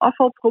we een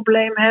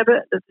afvalprobleem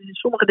hebben. Dat is in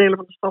sommige delen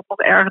van de stad nog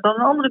erger dan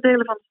in andere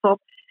delen van de stad.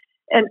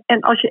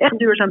 En als je echt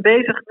duurzaam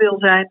bezig wil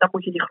zijn, dan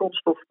moet je die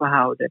grondstoffen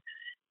behouden.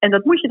 En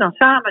dat moet je dan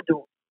samen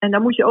doen. En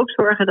dan moet je ook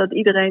zorgen dat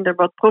iedereen er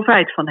wat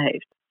profijt van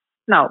heeft.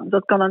 Nou,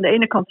 dat kan aan de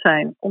ene kant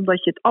zijn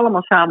omdat je het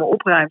allemaal samen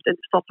opruimt en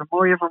de stad er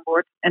mooier van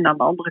wordt. En aan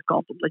de andere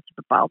kant omdat je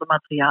bepaalde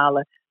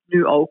materialen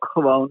nu ook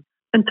gewoon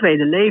een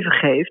tweede leven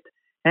geeft.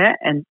 Hè?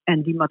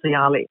 En die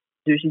materialen,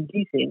 dus in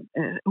die zin,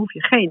 hoef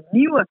je geen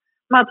nieuwe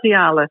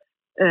materialen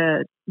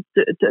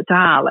te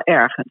halen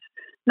ergens.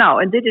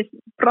 Nou, en dit is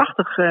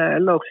prachtig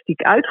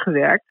logistiek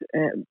uitgewerkt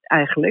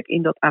eigenlijk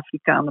in dat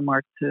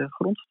Afrikanermarkt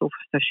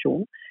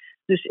grondstoffenstation.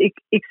 Dus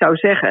ik zou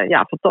zeggen,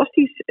 ja,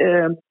 fantastisch.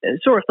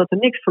 Zorg dat er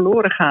niks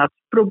verloren gaat.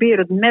 Probeer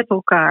het met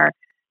elkaar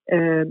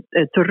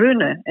te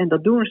runnen. En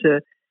dat doen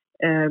ze.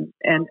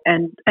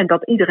 En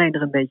dat iedereen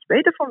er een beetje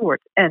beter van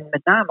wordt. En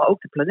met name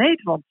ook de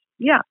planeet. Want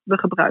ja, we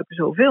gebruiken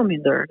zoveel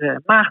minder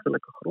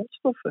maagdelijke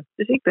grondstoffen.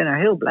 Dus ik ben er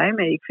heel blij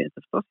mee. Ik vind het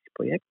een fantastisch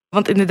project.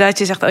 Want inderdaad,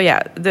 je zegt,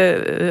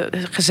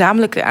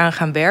 gezamenlijk aan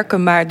gaan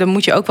werken. Maar dan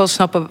moet je ook wel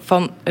snappen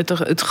van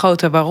het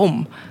grote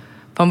waarom.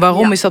 Van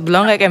waarom is dat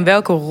belangrijk en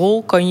welke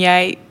rol kan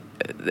jij...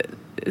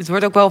 Het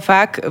wordt ook wel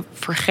vaak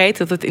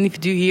vergeten dat het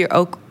individu hier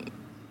ook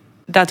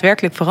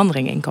daadwerkelijk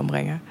verandering in kan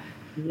brengen.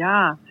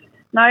 Ja,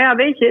 nou ja,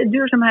 weet je,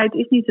 duurzaamheid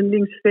is niet een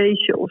links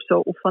feestje of zo,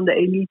 of van de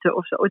elite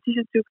of zo. Het is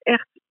natuurlijk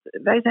echt,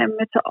 wij zijn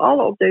met z'n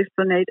allen op deze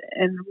planeet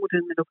en we moeten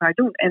het met elkaar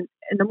doen. En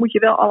dan moet je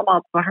wel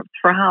allemaal het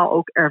verhaal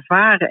ook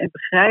ervaren en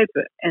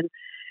begrijpen. En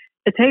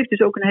het heeft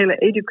dus ook een hele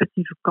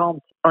educatieve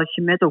kant als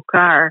je met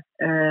elkaar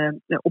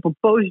op een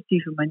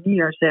positieve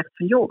manier zegt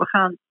van joh, we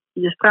gaan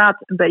je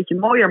straat een beetje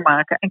mooier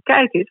maken. En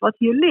kijk eens, wat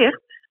hier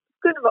ligt,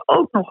 kunnen we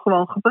ook nog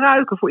gewoon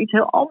gebruiken voor iets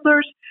heel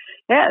anders.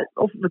 Hè?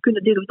 Of we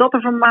kunnen dit of dat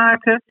ervan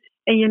maken.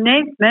 En je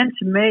neemt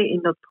mensen mee in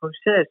dat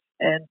proces.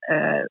 En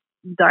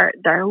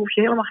daar hoef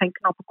je helemaal geen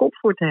knappe kop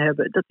voor te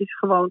hebben. Dat is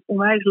gewoon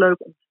onwijs leuk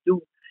om te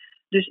doen.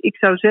 Dus ik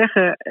zou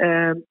zeggen,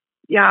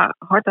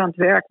 hard aan het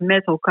werk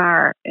met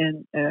elkaar.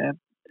 En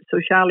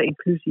sociale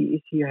inclusie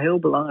is hier heel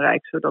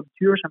belangrijk. Zodat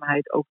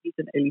duurzaamheid ook niet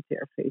een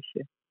elitair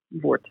feestje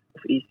wordt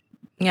of is.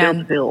 Ja,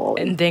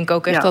 en denk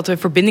ook echt dat er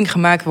verbinding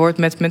gemaakt wordt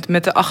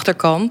met de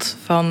achterkant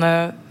van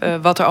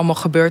wat er allemaal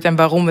gebeurt en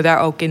waarom we daar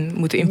ook in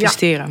moeten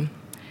investeren.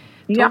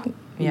 Ja,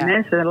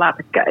 mensen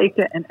laten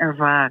kijken en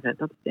ervaren.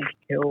 Dat is denk ik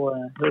heel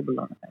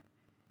belangrijk.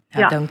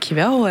 Ja.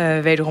 Dankjewel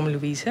wederom,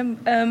 Louise.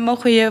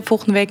 Mogen we je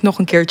volgende week nog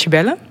een keertje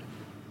bellen?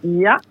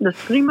 Ja, dat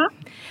is prima.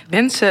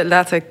 Mensen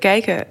laten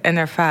kijken en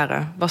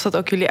ervaren. Was dat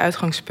ook jullie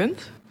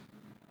uitgangspunt?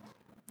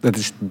 Dat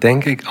is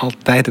denk ik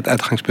altijd het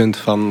uitgangspunt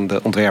van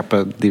de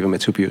ontwerpen die we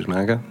met Superuse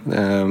maken.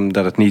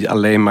 Dat het niet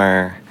alleen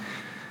maar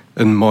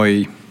een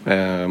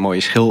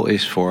mooie schil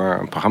is voor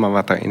een programma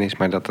wat daarin is,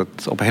 maar dat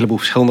het op een heleboel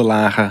verschillende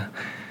lagen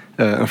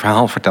een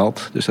verhaal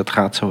vertelt. Dus dat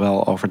gaat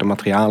zowel over de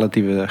materialen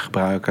die we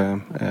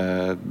gebruiken,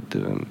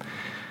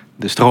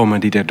 de stromen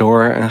die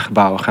erdoor een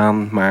gebouw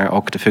gaan, maar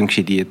ook de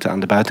functie die het aan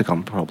de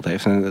buitenkant bijvoorbeeld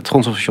heeft. En het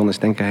grondstofstation is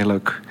denk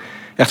ik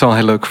echt wel een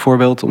heel leuk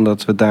voorbeeld,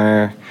 omdat we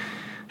daar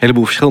een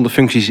heleboel verschillende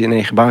functies in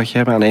één gebouwtje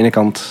hebben. Aan de ene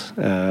kant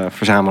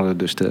verzamelen we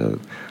dus de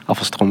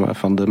afvalstromen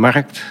van de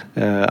markt.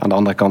 Aan de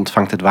andere kant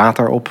vangt het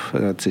water op.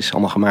 Het is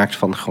allemaal gemaakt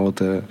van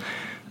grote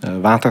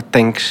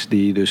watertanks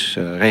die dus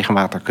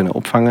regenwater kunnen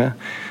opvangen.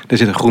 Er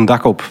zit een groen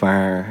dak op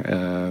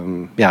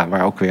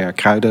waar ook weer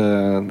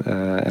kruiden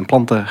en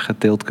planten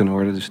geteeld kunnen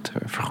worden. Dus het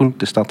vergroent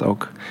de stad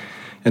ook.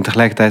 En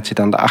tegelijkertijd zit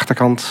aan de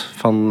achterkant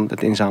van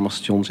het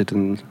inzamelstation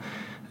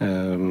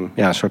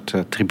een soort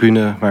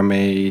tribune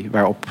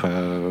waarop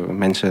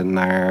mensen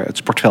naar het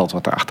sportveld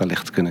wat erachter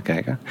ligt kunnen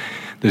kijken.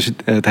 Dus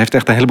het heeft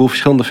echt een heleboel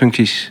verschillende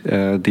functies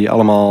die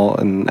allemaal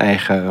een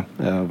eigen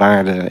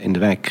waarde in de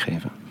wijk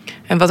geven.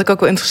 En wat ik ook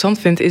wel interessant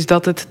vind, is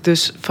dat het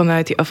dus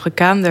vanuit die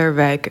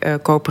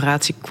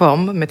Afrikaanderwijk-coöperatie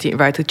kwam met die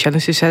Right to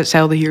Challenge. Zij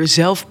hadden hier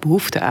zelf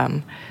behoefte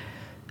aan.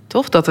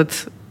 Toch? Dat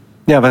het...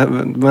 Ja,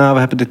 we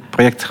hebben dit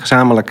project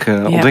gezamenlijk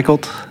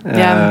ontwikkeld.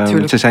 Ja,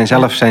 natuurlijk.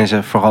 Zijn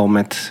ze vooral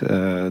met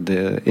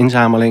de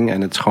inzameling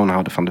en het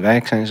schoonhouden van de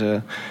wijk zijn ze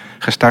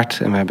gestart.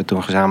 En we hebben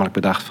toen gezamenlijk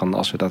bedacht van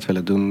als we dat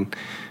willen doen,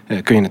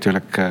 kun je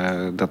natuurlijk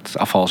dat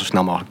afval zo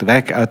snel mogelijk de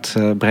wijk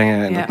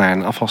uitbrengen en dat naar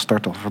een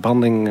afvalstort of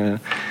verbranding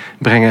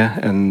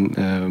brengen. En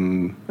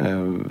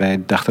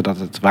wij dachten dat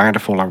het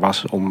waardevoller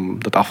was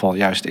om dat afval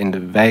juist in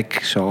de wijk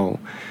zo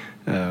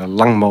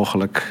lang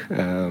mogelijk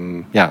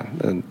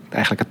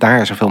eigenlijk het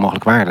daar zoveel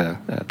mogelijk waarde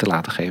te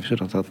laten geven.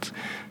 Zodat dat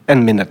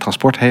en minder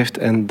transport heeft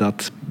en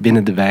dat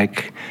binnen de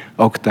wijk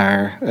ook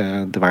daar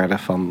de waarde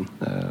van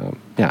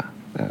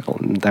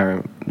daar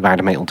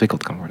waarde mee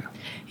ontwikkeld kan worden.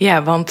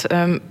 Ja, want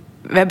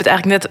we hebben het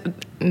eigenlijk net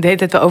de hele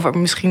tijd wel over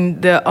misschien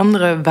de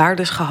andere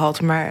waardes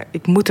gehad. Maar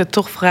ik moet het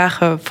toch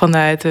vragen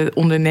vanuit het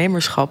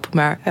ondernemerschap.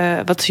 Maar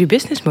wat is je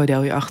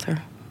businessmodel hierachter?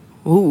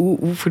 Hoe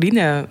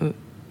verdienen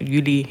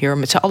jullie hier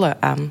met z'n allen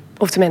aan?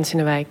 Of de mensen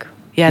in de wijk?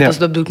 Ja,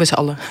 dat doe ik met z'n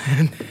allen.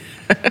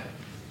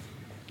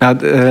 Nou,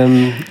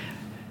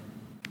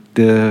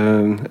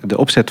 de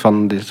opzet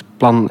van dit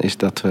plan is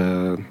dat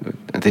een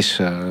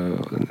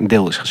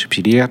deel is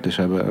gesubsidieerd. Dus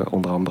we hebben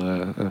onder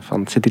andere van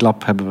het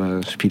Citylab hebben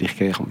we subsidie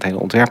gekregen om het hele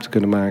ontwerp te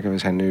kunnen maken. We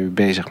zijn nu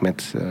bezig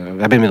met... we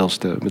hebben inmiddels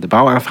de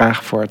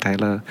bouwaanvraag voor het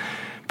hele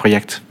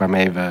project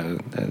waarmee we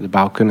de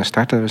bouw kunnen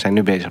starten. We zijn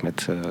nu bezig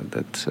met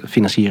het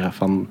financieren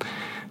van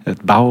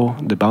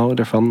de bouw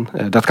ervan.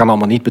 Dat kan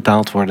allemaal niet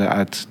betaald worden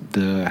uit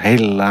de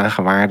hele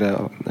lage waarde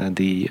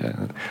die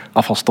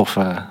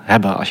afvalstoffen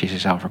hebben als je ze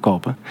zou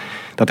verkopen.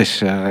 Dat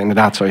is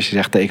inderdaad, zoals je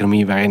zegt, de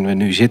economie waarin we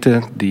nu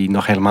zitten, die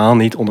nog helemaal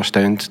niet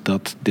ondersteunt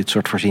dat dit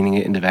soort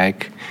voorzieningen in de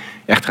wijk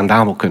echt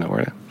rendabel kunnen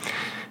worden.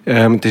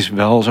 Het is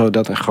wel zo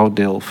dat een groot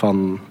deel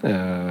van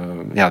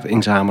het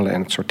inzamelen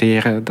en het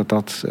sorteren,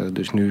 dat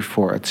dus nu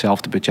voor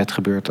hetzelfde budget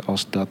gebeurt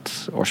als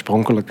dat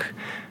oorspronkelijk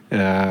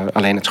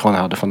alleen het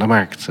schoonhouden van de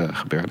markt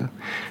gebeurde.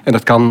 En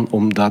dat kan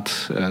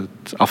omdat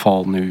het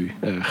afval nu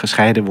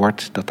gescheiden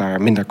wordt, dat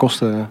daar minder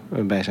kosten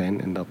bij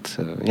zijn en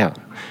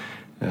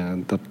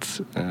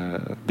dat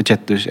budget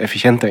dus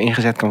efficiënter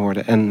ingezet kan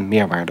worden en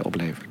meerwaarde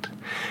oplevert.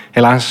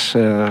 Helaas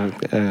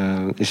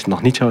is het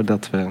nog niet zo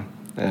dat we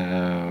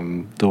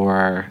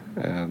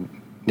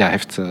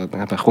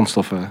hebben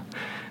grondstoffen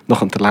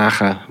nog een te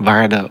lage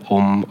waarde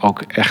om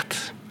ook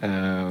echt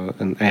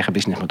een eigen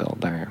businessmodel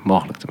daar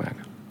mogelijk te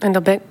maken. En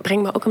dat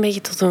brengt me ook een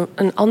beetje tot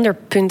een ander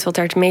punt wat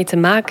daarmee te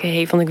maken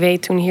heeft. Want ik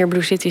weet toen hier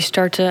Blue City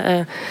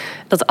startte,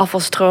 dat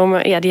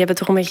afvalstromen, die hebben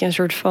toch een beetje een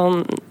soort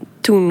van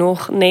toen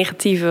nog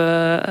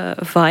negatieve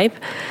vibe.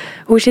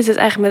 Hoe zit het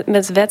eigenlijk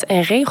met wet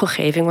en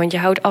regelgeving? Want je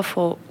houdt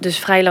afval dus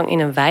vrij lang in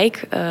een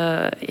wijk.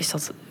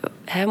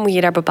 Moet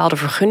je daar bepaalde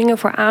vergunningen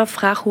voor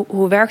aanvragen?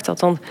 Hoe werkt dat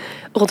dan?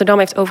 Rotterdam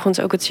heeft overigens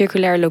ook het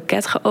circulair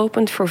loket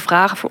geopend voor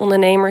vragen voor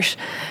ondernemers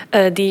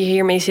die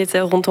hiermee zitten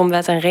rondom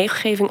wet en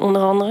regelgeving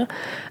onder andere.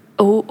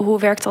 Hoe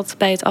werkt dat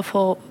bij het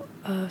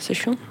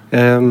afvalstation?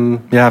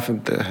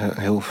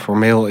 Heel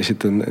formeel is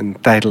het een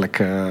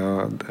tijdelijke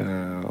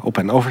op-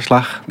 en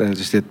overslag.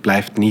 Dus dit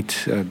blijft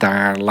niet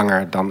daar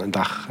langer dan een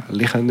dag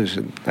liggen. Dus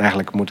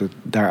eigenlijk moet het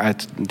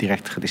daaruit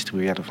direct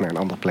gedistribueerd of naar een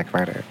andere plek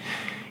waar er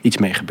iets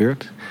mee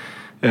gebeurt.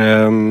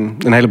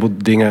 Een heleboel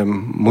dingen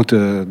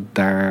moeten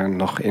daar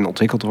nog in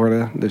ontwikkeld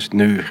worden. Dus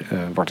nu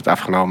wordt het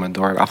afgenomen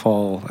door een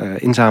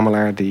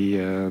afvalinzamelaar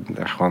die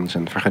er gewoon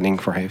zijn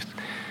vergunning voor heeft.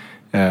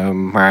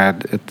 Maar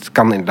het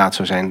kan inderdaad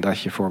zo zijn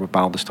dat je voor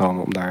bepaalde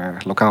stromen, om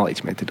daar lokaal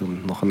iets mee te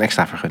doen, nog een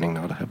extra vergunning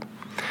nodig hebt.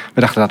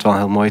 We dachten dat wel een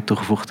heel mooi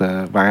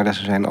toegevoegde waarde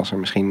zou zijn als er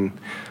misschien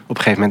op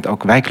een gegeven moment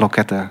ook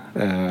wijkloketten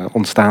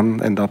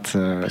ontstaan en dat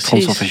het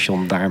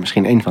grondstofstation daar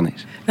misschien één van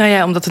is. Nou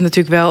ja, omdat het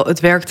natuurlijk wel, het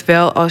werkt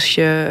wel als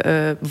je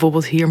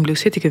bijvoorbeeld hier in Blue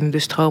City kunnen de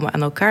stromen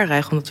aan elkaar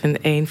rijgen, omdat we in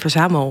één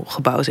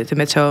verzamelgebouw zitten.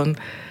 Met zo'n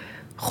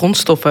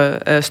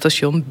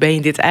grondstoffenstation ben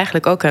je dit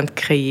eigenlijk ook aan het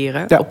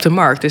creëren op de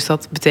markt. Dus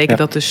dat betekent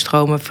dat de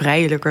stromen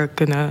vrijelijker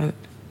kunnen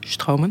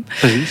stromen.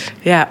 Precies.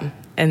 Ja,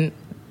 en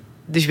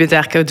dus je bent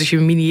eigenlijk dus je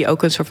mini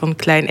ook een soort van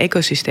klein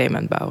ecosysteem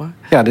aan het bouwen.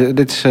 Ja, daar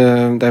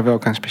hebben we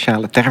ook een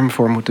speciale term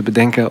voor moeten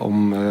bedenken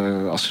om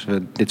als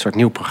we dit soort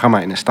nieuw programma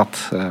in een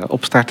stad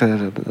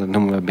opstarten, dat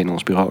noemen we binnen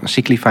ons bureau een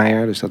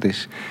cyclifier. Dus dat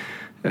is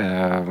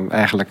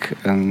eigenlijk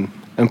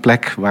een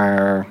plek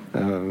waar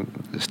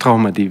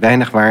stromen die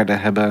weinig waarde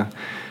hebben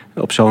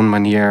op zo'n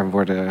manier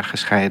worden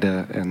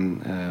gescheiden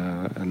en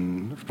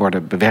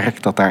worden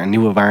bewerkt dat daar een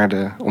nieuwe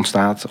waarde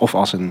ontstaat. Of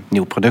als een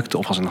nieuw product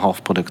of als een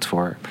half product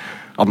voor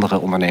andere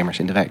ondernemers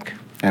in de wijk.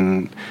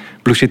 En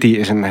Blue City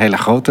is een hele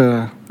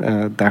grote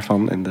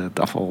daarvan. En het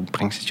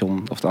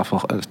afvalbrengstation of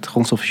het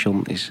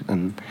grondstofstation is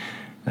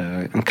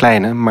een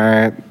kleine,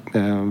 maar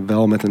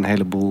wel met een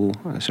heleboel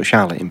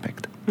sociale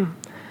impact.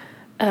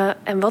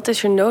 En wat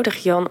is er nodig,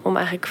 Jan, om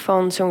eigenlijk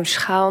van zo'n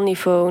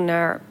schaalniveau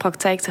naar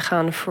praktijk te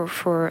gaan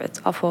voor het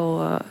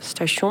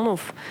afvalstation?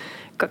 Of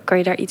kan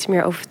je daar iets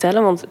meer over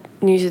vertellen? Want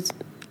nu is het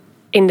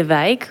in de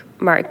wijk,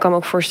 maar ik kan me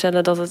ook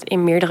voorstellen dat het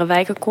in meerdere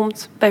wijken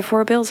komt,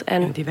 bijvoorbeeld.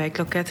 En die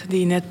wijkloketten die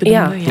je net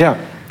benoemde. Ja.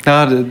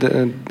 Nou,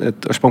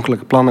 het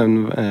oorspronkelijke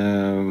plan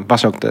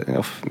was ook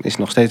is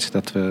nog steeds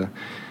dat we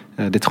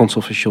dit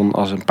grondstofstation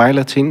als een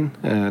pilot zien.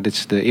 Dit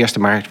is de eerste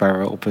markt waar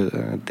we op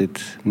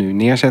dit nu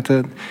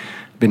neerzetten.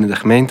 Binnen de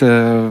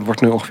gemeente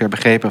wordt nu ongeveer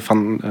begrepen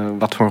van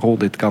wat voor een rol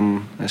dit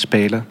kan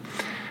spelen.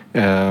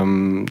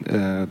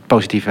 Het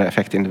positieve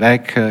effect in de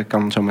wijk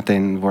kan zo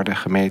meteen worden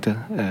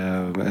gemeten.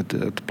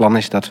 Het plan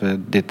is dat we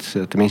dit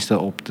tenminste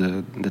op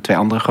de 2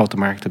 andere grote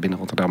markten binnen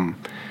Rotterdam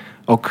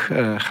ook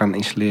gaan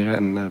installeren.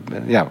 En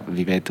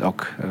wie weet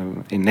ook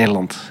in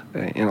Nederland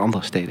in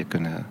andere steden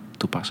kunnen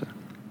toepassen.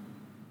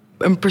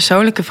 Een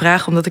persoonlijke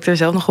vraag, omdat ik daar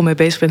zelf nogal mee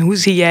bezig ben. Hoe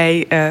zie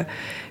jij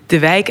de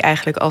wijk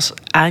eigenlijk als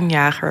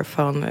aanjager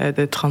van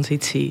de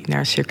transitie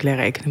naar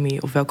circulaire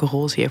economie? Of welke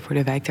rol zie je voor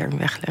de wijk daarin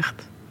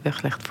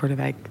weglegt voor de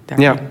wijk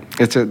daarin?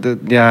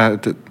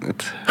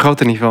 Het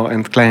grote niveau en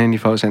het kleine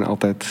niveau zijn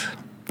altijd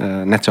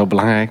net zo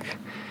belangrijk.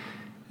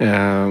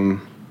 Een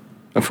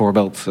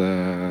voorbeeld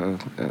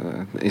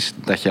is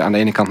dat je aan de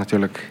ene kant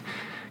natuurlijk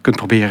kunt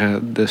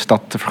proberen de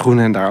stad te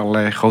vergroenen en daar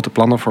allerlei grote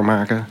plannen voor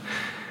maken.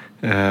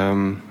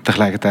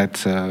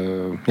 Tegelijkertijd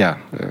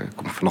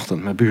kom ik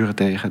vanochtend mijn buren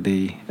tegen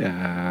die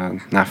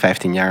na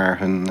 15 jaar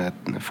hun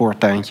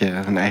voortuintje,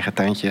 hun eigen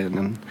tuintje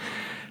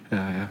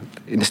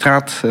in de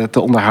straat te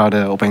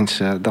onderhouden,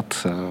 opeens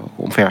dat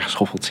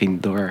omvergeschoffeld zien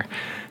door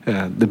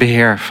de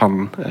beheer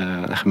van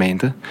de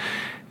gemeente.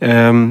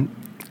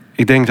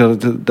 Ik denk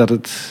dat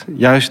het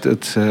juist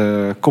het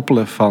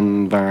koppelen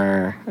van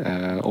waar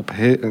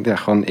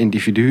gewoon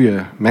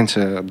individuen,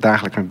 mensen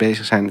dagelijks mee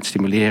bezig zijn, het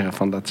stimuleren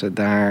van dat ze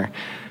daar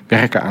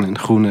werken aan een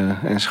groene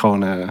en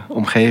schone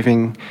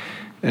omgeving,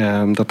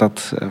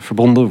 dat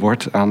verbonden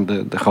wordt aan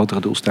de grotere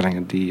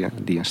doelstellingen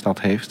die een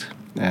stad heeft.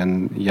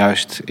 En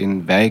juist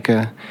in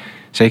wijken,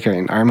 zeker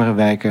in armere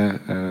wijken,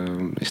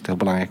 is het heel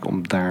belangrijk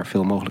om daar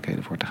veel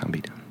mogelijkheden voor te gaan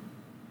bieden.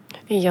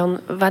 Jan,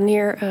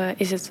 wanneer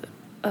is het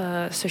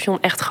station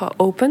echt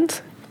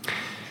geopend?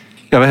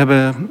 Ja, we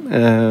hebben,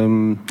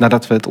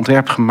 nadat we het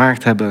ontwerp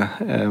gemaakt hebben,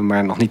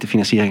 maar nog niet de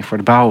financiering voor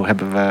de bouw,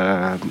 hebben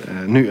we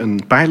nu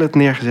een pilot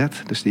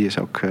neergezet. Dus die is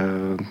ook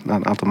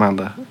een aantal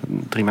maanden,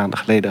 3 maanden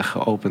geleden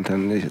geopend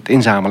en is het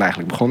inzamelen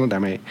eigenlijk begonnen.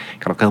 Daarmee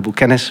kan ook heel veel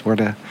kennis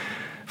worden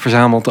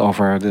verzameld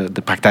over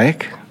de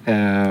praktijk.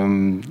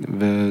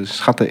 We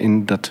schatten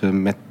in dat we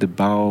met de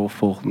bouw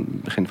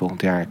begin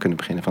volgend jaar kunnen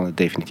beginnen van het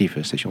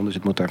definitieve station. Dus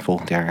het moet daar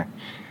volgend jaar,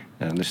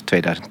 dus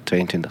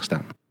 2022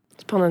 staan.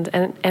 Spannend.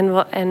 En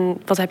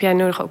wat heb jij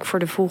nodig ook voor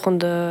de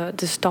volgende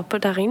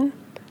stappen daarin?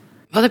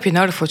 Wat heb je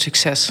nodig voor het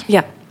succes?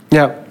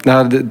 Ja,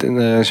 nou,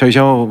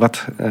 sowieso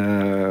wat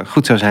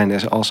goed zou zijn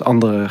is als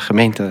andere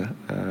gemeenten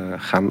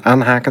gaan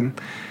aanhaken.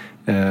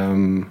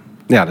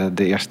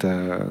 De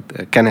eerste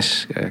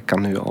kennis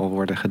kan nu al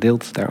worden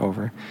gedeeld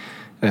daarover.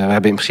 We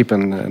hebben in principe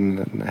een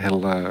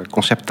heel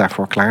concept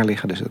daarvoor klaar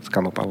liggen. Dus het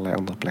kan op allerlei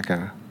andere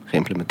plekken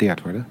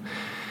geïmplementeerd worden.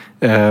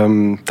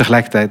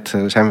 Tegelijkertijd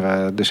zijn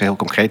we dus heel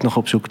concreet nog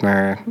op zoek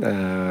naar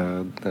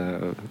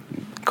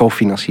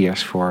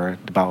co-financiers voor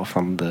de bouw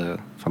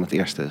van het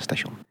eerste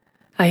station.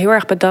 Heel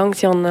erg bedankt,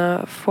 Jan,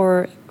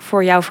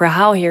 voor jouw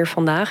verhaal hier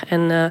vandaag.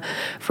 En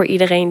voor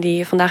iedereen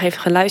die vandaag heeft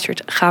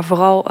geluisterd, ga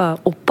vooral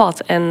op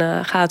pad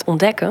en ga het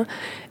ontdekken.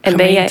 En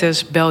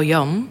Gemeentes, bel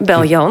Jan.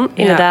 Bel Jan,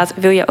 inderdaad.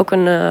 Wil je ook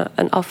een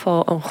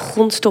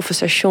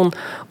grondstoffenstation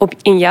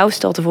in jouw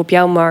stad of op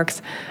jouw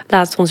markt?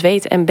 Laat het ons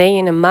weten. En ben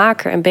je een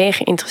maker en ben je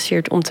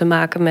geïnteresseerd om te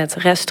maken met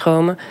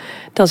reststromen?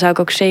 Dan zou ik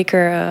ook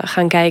zeker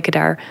gaan kijken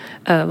daar.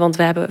 Want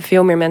we hebben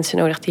veel meer mensen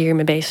nodig die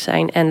hiermee bezig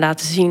zijn. En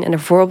laten zien en de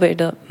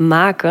voorbeelden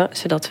maken.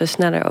 Zodat we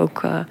sneller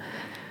ook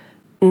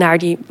naar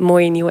die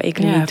mooie nieuwe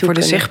economie toe voor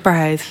kunnen. de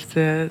zichtbaarheid.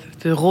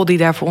 De rol die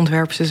daar voor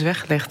ontwerpers is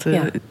weggelegd.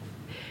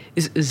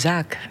 Is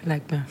zaak,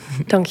 lijkt me.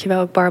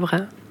 Dankjewel ook,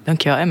 Barbara.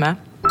 Dankjewel, Emma.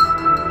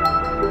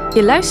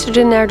 Je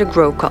luisterde naar de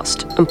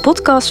Growcast, een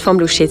podcast van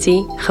Blue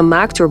City,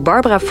 gemaakt door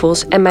Barbara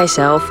Vos en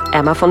mijzelf,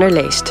 Emma van der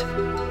Leest.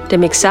 De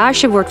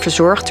mixage wordt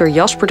verzorgd door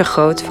Jasper de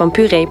Groot van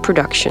Puree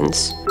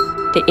Productions.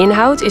 De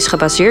inhoud is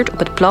gebaseerd op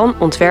het plan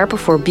Ontwerpen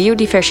voor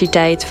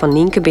Biodiversiteit van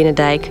Nienke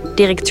Binnendijk,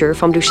 directeur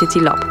van Blue City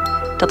Lab.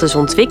 Dat is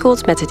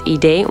ontwikkeld met het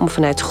idee om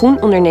vanuit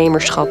groen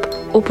ondernemerschap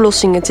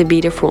oplossingen te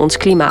bieden voor ons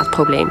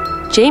klimaatprobleem.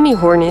 Jamie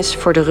Hornis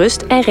voor de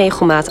rust en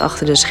regelmaat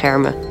achter de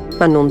schermen.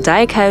 Manon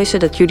Dijkhuizen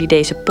dat jullie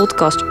deze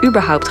podcast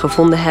überhaupt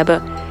gevonden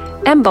hebben.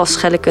 En Bas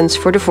Schellekens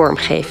voor de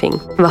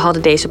vormgeving. We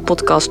hadden deze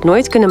podcast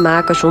nooit kunnen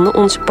maken zonder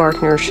onze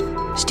partners.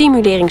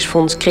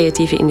 Stimuleringsfonds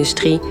Creatieve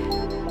Industrie,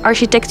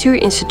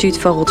 Architectuurinstituut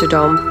van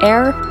Rotterdam,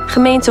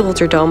 Gemeente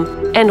Rotterdam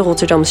en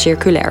Rotterdam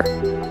Circulair.